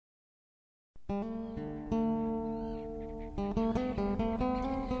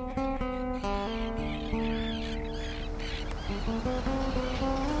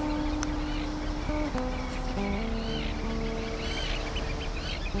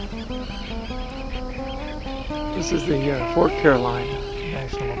This is the Fort Caroline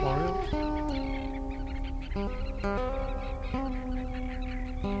National Memorial.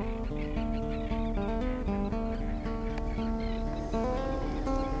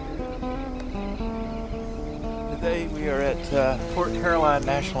 Today we are at Fort Caroline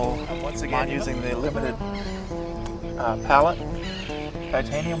National once again using the limited palette,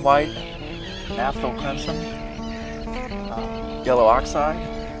 titanium white, naphthol crimson, yellow oxide,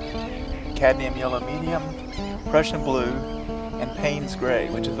 cadmium yellow medium, Prussian blue, and Payne's gray,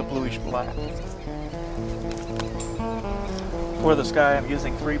 which is a bluish black. For the sky I'm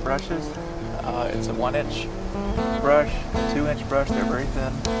using 3 brushes. It's a 1-inch brush, a 2-inch brush, they're very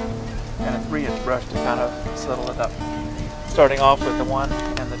thin, and a 3-inch brush to kind of settle it up. Starting off with the 1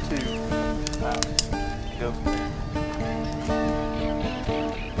 and the 2. Go from there.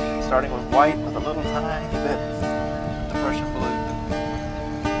 Starting with white with a little tiny bit of the Prussian blue.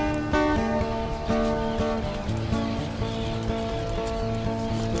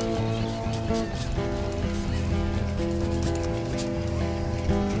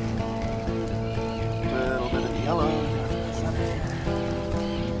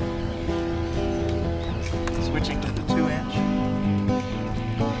 Switching to the 2-inch.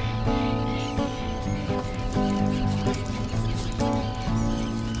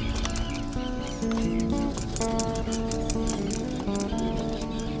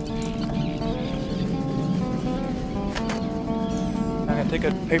 I'm going to take a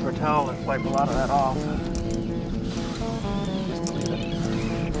paper towel and wipe a lot of that off. Just to leave it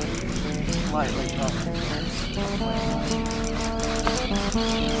slightly covered.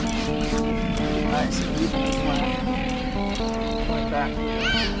 Nice and even and flat. Going back to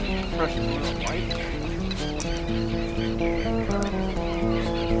Prussian blue and white.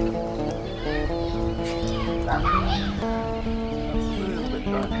 That one. A little bit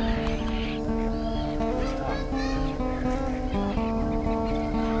darker. This top.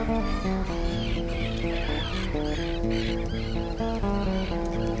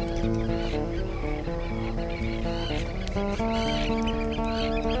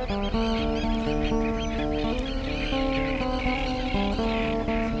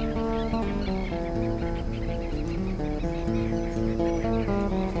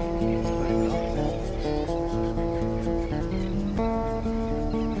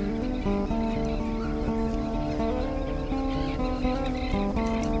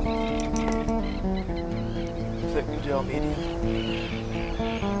 Thick gel medium.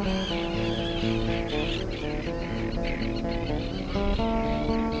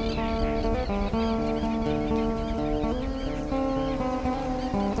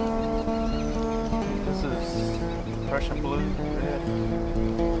 This is Prussian blue, red,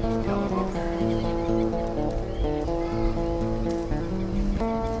 yellow.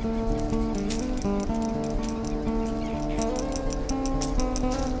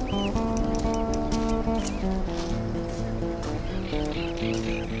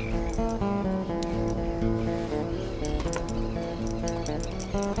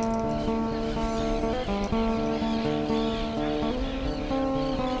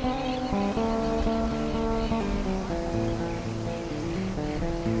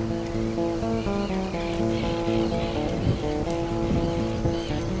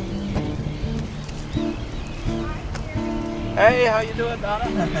 Hey, how you doing, Donna? I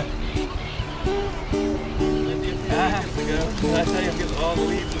have to go. Did I tell you I'm getting all the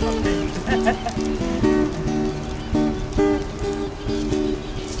leaves in my paint?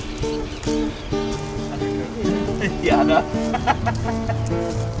 Yeah, I know.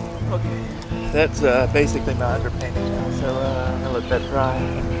 Okay. That's basically my underpainting now, so I'm gonna let that dry.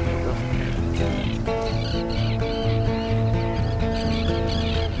 Go from here.